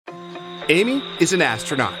Amy is an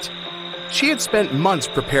astronaut. She had spent months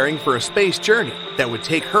preparing for a space journey that would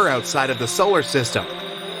take her outside of the solar system.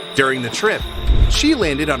 During the trip, she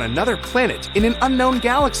landed on another planet in an unknown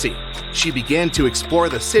galaxy. She began to explore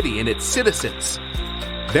the city and its citizens.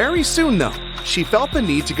 Very soon, though, she felt the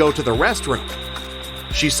need to go to the restroom.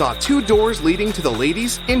 She saw 2 doors leading to the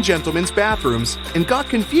ladies' and gentlemen's bathrooms and got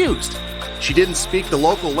confused. She didn't speak the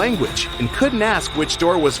local language and couldn't ask which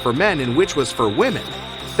door was for men and which was for women.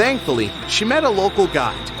 Thankfully, she met a local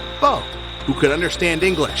guide, Bo, who could understand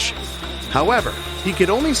English. However, he could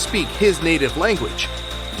only speak his native language.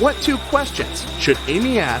 What 2 questions should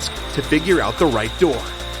Amy ask to figure out the right door?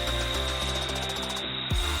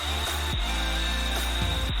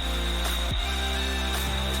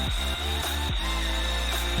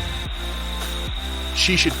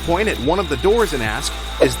 She should point at one of the doors and ask,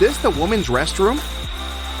 "Is this the woman's restroom?"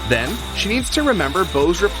 Then, she needs to remember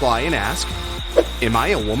Bo's reply and ask, "Am I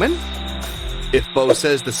a woman?" If Bo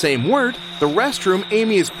says the same word, the restroom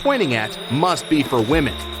Amy is pointing at must be for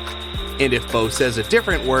women. And if Bo says a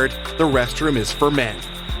different word, the restroom is for men.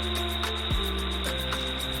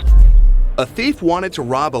 A thief wanted to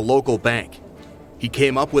rob a local bank. He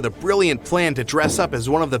came up with a brilliant plan to dress up as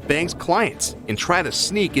one of the bank's clients and try to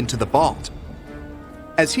sneak into the vault.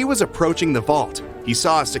 As he was approaching the vault, he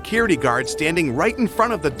saw a security guard standing right in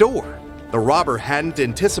front of the door. The robber hadn't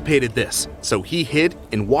anticipated this, so he hid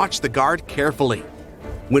and watched the guard carefully.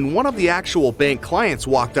 When one of the actual bank clients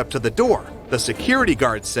walked up to the door, the security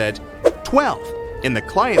guard said, 12, and the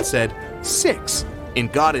client said, 6,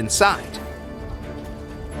 and got inside.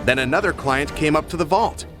 Then another client came up to the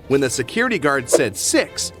vault. When the security guard said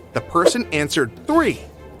 6, the person answered 3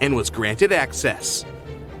 and was granted access.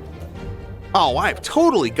 "Oh, I've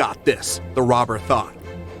totally got this," the robber thought.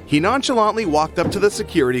 He nonchalantly walked up to the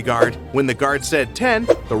security guard. When the guard said 10,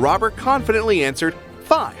 the robber confidently answered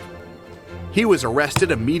 5. He was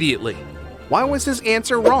arrested immediately. Why was his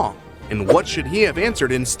answer wrong? And what should he have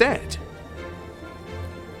answered instead?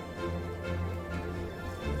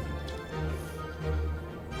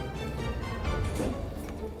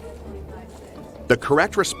 The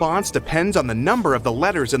correct response depends on the number of the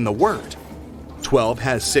letters in the word. 12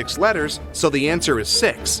 has 6 letters, so the answer is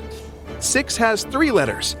 6. 6 has 3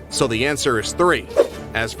 letters, so the answer is 3.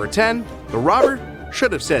 As for 10, the robber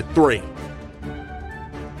should have said 3.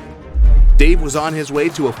 Dave was on his way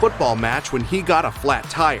to a football match when he got a flat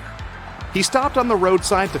tire. He stopped on the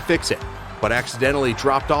roadside to fix it, but accidentally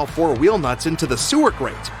dropped all 4 wheel nuts into the sewer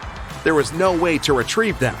grate. There was no way to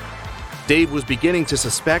retrieve them. Dave was beginning to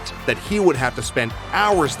suspect that he would have to spend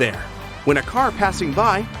hours there when a car passing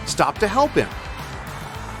by stopped to help him.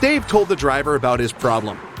 Dave told the driver about his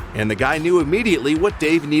problem, and the guy knew immediately what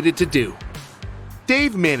Dave needed to do.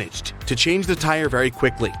 Dave managed to change the tire very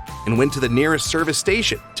quickly and went to the nearest service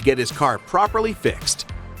station to get his car properly fixed.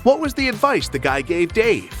 What was the advice the guy gave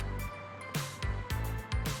Dave?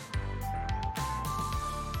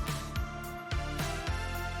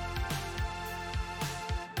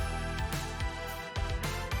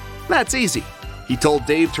 That's easy. He told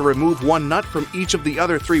Dave to remove 1 nut from each of the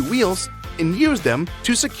other 3 wheels and use them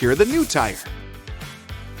to secure the new tire.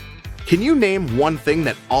 Can you name one thing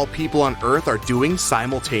that all people on Earth are doing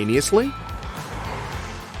simultaneously?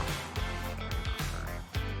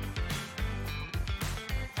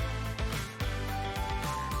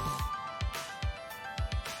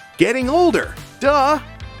 Getting older, duh!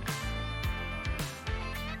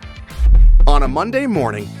 On a Monday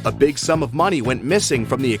morning, a big sum of money went missing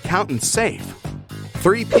from the accountant's safe.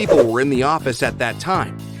 3 people were in the office at that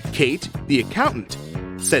time. Kate, the accountant,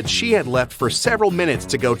 said she had left for several minutes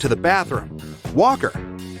to go to the bathroom. Walker,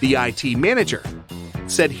 the IT manager,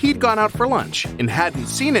 said he'd gone out for lunch and hadn't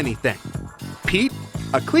seen anything. Pete,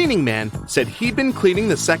 a cleaning man, said he'd been cleaning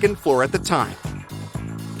the 2nd floor at the time.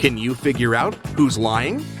 Can you figure out who's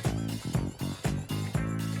lying?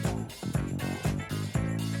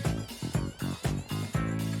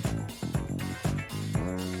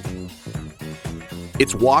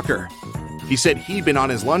 It's Walker. He said he'd been on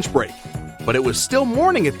his lunch break, but it was still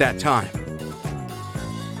morning at that time.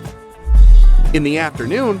 In the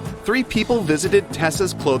afternoon, 3 people visited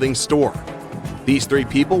Tessa's clothing store. These 3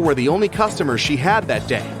 people were the only customers she had that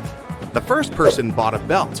day. The first person bought a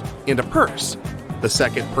belt and a purse. The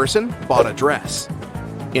second person bought a dress.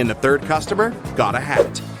 And the third customer got a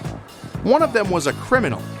hat. One of them was a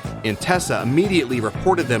criminal, and Tessa immediately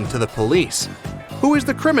reported them to the police. Who is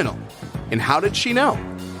the criminal? And how did she know?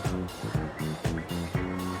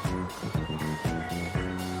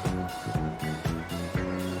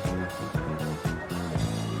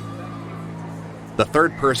 The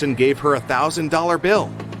third person gave her a $1,000 bill,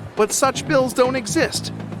 but such bills don't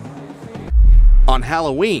exist. On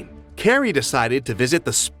Halloween, Carrie decided to visit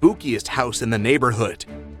the spookiest house in the neighborhood.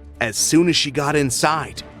 As soon as she got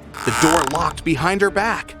inside, the door locked behind her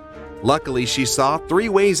back. Luckily, she saw 3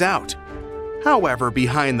 ways out. However,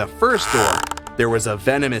 behind the first door, there was a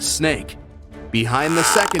venomous snake. Behind the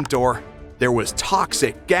second door, there was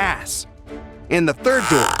toxic gas. And the third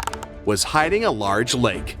door was hiding a large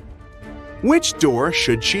lake. Which door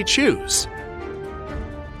should she choose?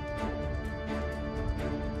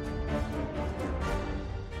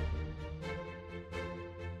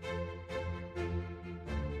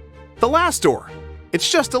 The last door. It's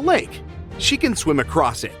just a lake. She can swim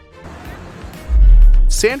across it.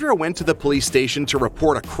 Sandra went to the police station to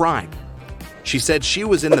report a crime. She said she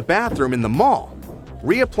was in the bathroom in the mall,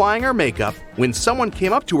 reapplying her makeup when someone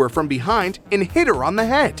came up to her from behind and hit her on the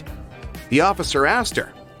head. The officer asked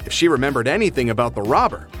her if she remembered anything about the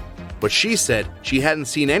robber, but she said she hadn't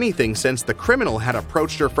seen anything since the criminal had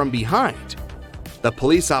approached her from behind. The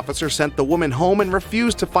police officer sent the woman home and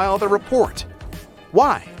refused to file the report.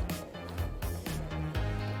 Why?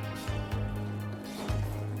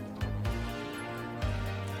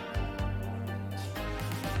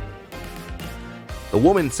 The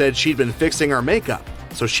woman said she'd been fixing her makeup,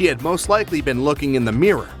 so she had most likely been looking in the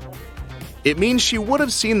mirror. It means she would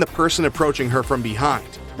have seen the person approaching her from behind.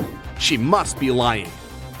 She must be lying.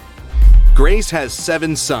 Grace has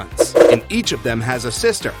 7 sons, and each of them has a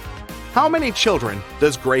sister. How many children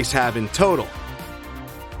does Grace have in total?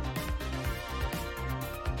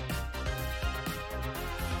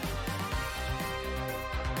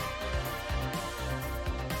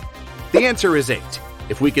 The answer is 8.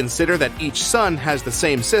 If we consider that each son has the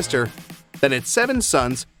same sister, then it's 7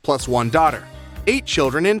 sons plus 1 daughter, 8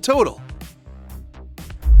 children in total.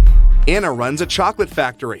 Anna runs a chocolate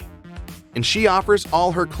factory, and she offers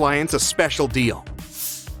all her clients a special deal.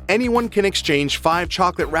 Anyone can exchange 5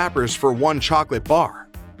 chocolate wrappers for 1 chocolate bar.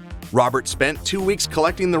 Robert spent 2 weeks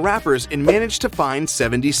collecting the wrappers and managed to find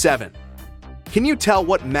 77. Can you tell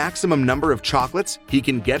what maximum number of chocolates he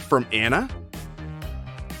can get from Anna?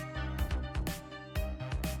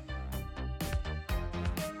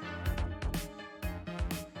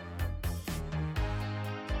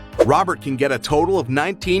 Robert can get a total of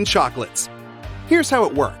 19 chocolates. Here's how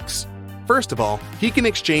it works. First of all, he can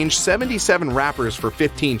exchange 77 wrappers for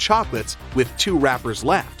 15 chocolates with 2 wrappers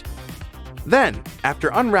left. Then, after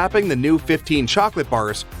unwrapping the new 15 chocolate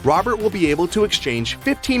bars, Robert will be able to exchange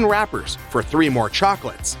 15 wrappers for 3 more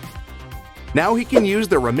chocolates. Now he can use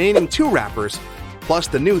the remaining 2 wrappers plus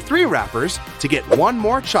the new 3 wrappers to get 1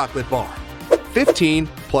 more chocolate bar. 15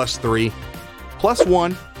 plus 3 plus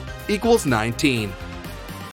 1 equals 19.